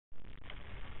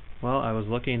Well, I was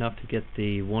lucky enough to get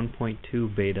the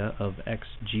 1.2 beta of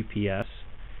xGPS,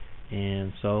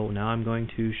 and so now I'm going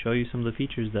to show you some of the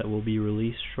features that will be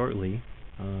released shortly.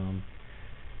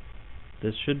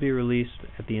 This should be released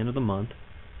at the end of the month,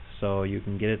 so you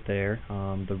can get it there.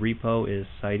 The repo is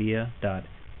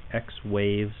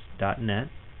cydia.xwaves.net,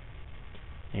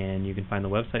 and you can find the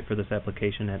website for this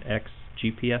application at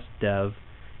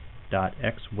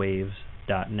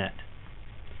xgpsdev.xwaves.net.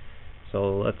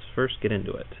 So let's first get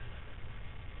into it.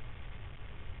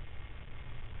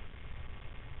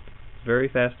 It's very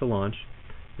fast to launch.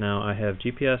 Now I have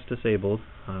GPS disabled.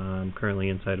 I'm currently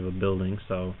inside of a building,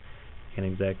 so I can't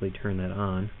exactly turn that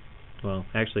on. Well,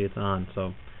 actually it's on,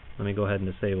 so let me go ahead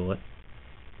and disable it.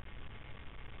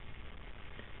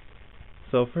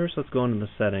 So first let's go into the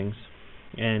settings,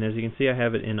 and as you can see I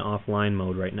have it in offline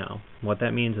mode right now. What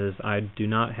that means is I do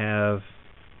not have,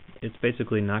 it's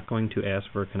basically not going to ask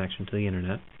for a connection to the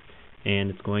internet, and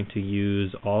it's going to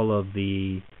use all of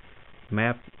the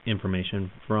map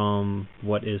information from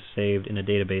what is saved in a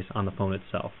database on the phone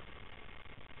itself.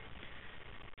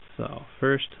 So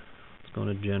first, let's go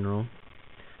into general.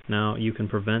 Now you can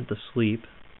prevent your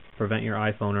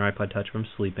iPhone or iPod Touch from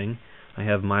sleeping. I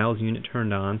have miles unit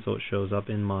turned on, so it shows up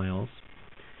in miles.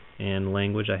 And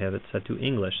language, I have it set to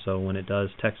English, so when it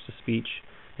does text-to-speech,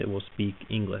 it will speak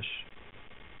English.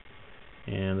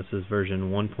 And this is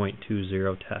version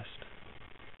 1.20 test.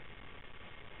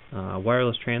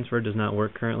 Wireless transfer does not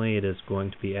work currently. It is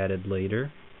going to be added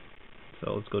later.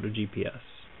 So let's go to GPS.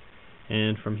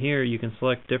 And from here you can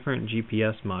select different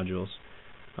GPS modules.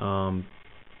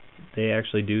 They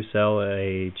actually do sell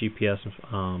a GPS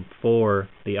for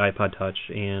the iPod Touch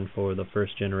and for the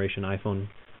first generation iPhone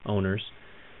owners.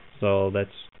 So that's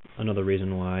another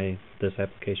reason why this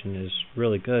application is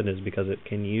really good, is because it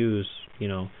can use,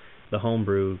 the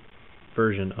homebrew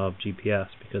version of GPS,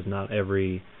 because not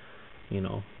every,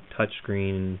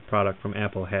 touchscreen product from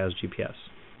Apple has GPS.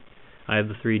 I have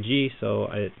the 3G, so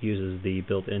it uses the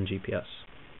built-in GPS.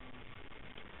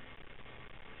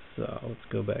 So let's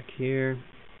go back here.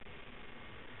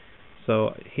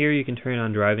 So here you can turn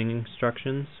on driving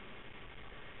instructions,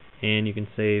 and you can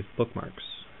save bookmarks.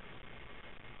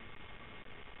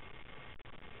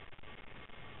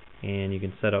 And you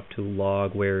can set up to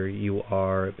log where you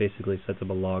are. It basically sets up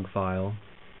a log file.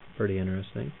 Pretty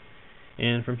interesting.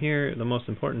 And from here, the most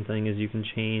important thing is you can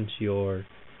change your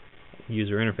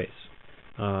user interface.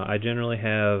 I generally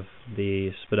have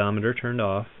the speedometer turned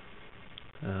off.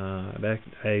 I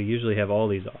usually have all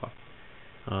these off,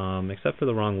 except for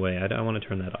the wrong way. I want to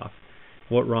turn that off.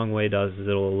 What wrong way does is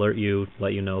it'll alert you,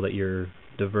 let you know that you're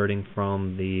diverting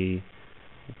from the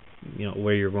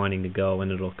where you're wanting to go,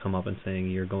 and it'll come up and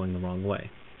saying you're going the wrong way.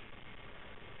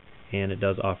 And it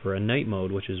does offer a night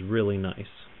mode, which is really nice.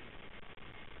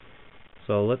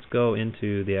 So let's go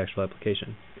into the actual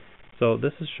application. So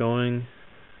this is showing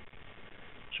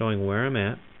where I'm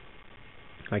at.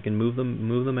 I can move the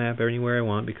map anywhere I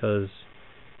want because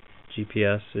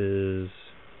GPS is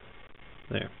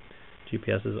there.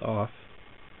 GPS is off.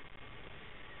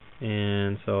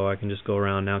 And so I can just go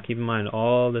around. Now keep in mind,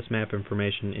 all this map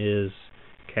information is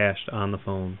cached on the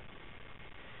phone.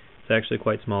 It's actually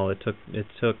quite small. It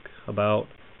took about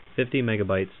 50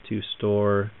 megabytes to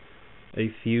store a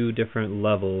few different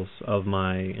levels of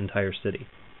my entire city.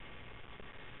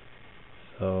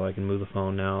 So I can move the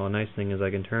phone now. A nice thing is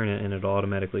I can turn it and it'll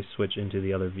automatically switch into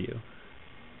the other view.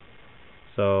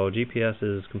 So GPS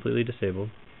is completely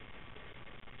disabled.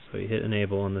 So you hit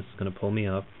enable and this is going to pull me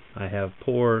up. I have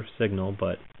poor signal,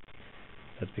 but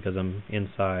that's because I'm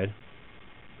inside.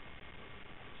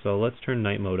 So let's turn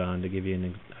night mode on to give you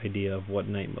an idea of what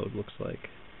night mode looks like.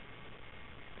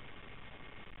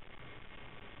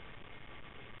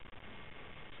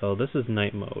 So this is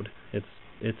night mode.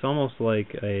 It's almost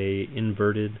like a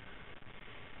inverted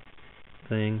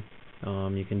thing.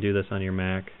 You can do this on your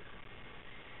Mac.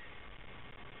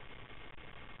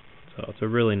 So it's a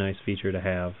really nice feature to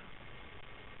have.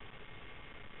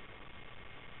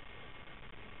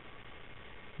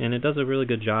 And it does a really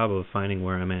good job of finding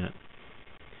where I'm at.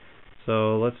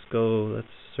 So let's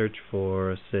search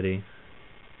for a city.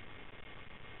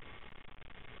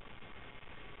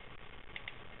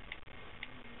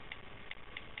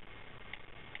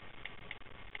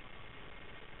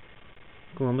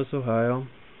 Columbus, Ohio.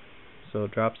 So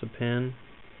it drops a pin.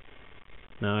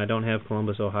 Now I don't have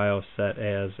Columbus, Ohio set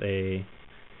as a,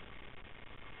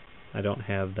 I don't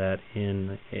have that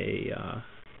in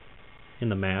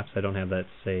the maps. I don't have that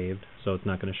saved, so it's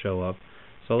not going to show up.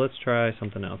 So let's try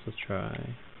something else. Let's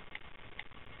try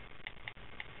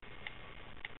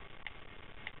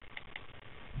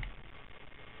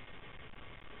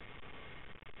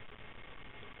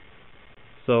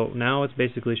So now it's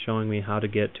basically showing me how to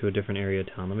get to a different area of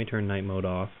town. Let me turn night mode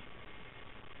off.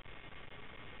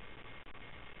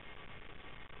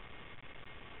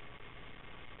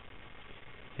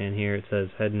 And here it says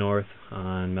head north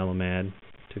on Melomad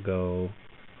to go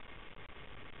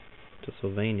to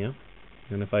Sylvania.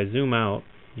 And if I zoom out,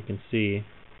 you can see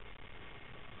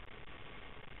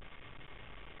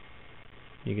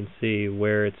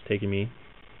where it's taking me.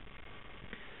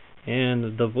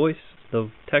 And the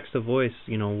text to voice,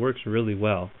 works really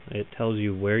well. It tells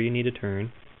you where you need to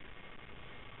turn.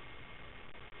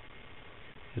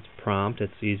 It's prompt,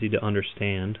 it's easy to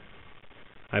understand.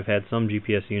 I've had some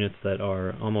GPS units that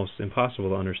are almost impossible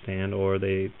to understand, or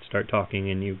they start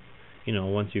talking and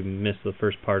once you miss the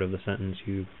first part of the sentence,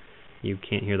 you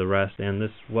can't hear the rest. And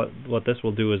what this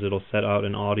will do is it'll set out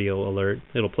an audio alert.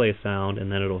 It'll play a sound and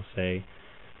then it'll say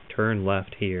turn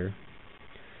left here.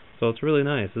 So it's really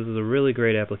nice. This is a really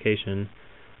great application.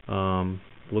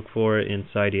 Look for it in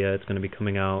Cydia. It's going to be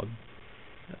coming out.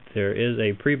 There is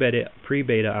a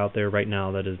pre-beta out there right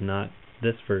now that is not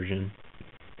this version.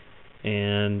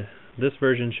 And this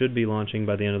version should be launching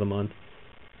by the end of the month,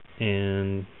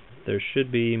 and there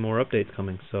should be more updates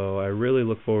coming. So I really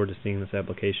look forward to seeing this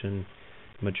application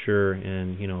mature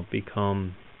and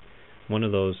become one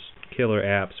of those killer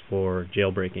apps for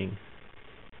jailbreaking.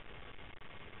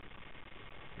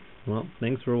 Well,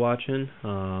 thanks for watching.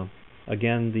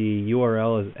 Again, the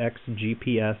URL is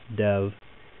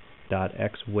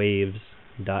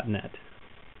xgpsdev.xwaves.net,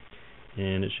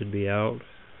 and it should be out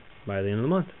by the end of the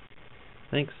month.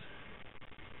 Thanks.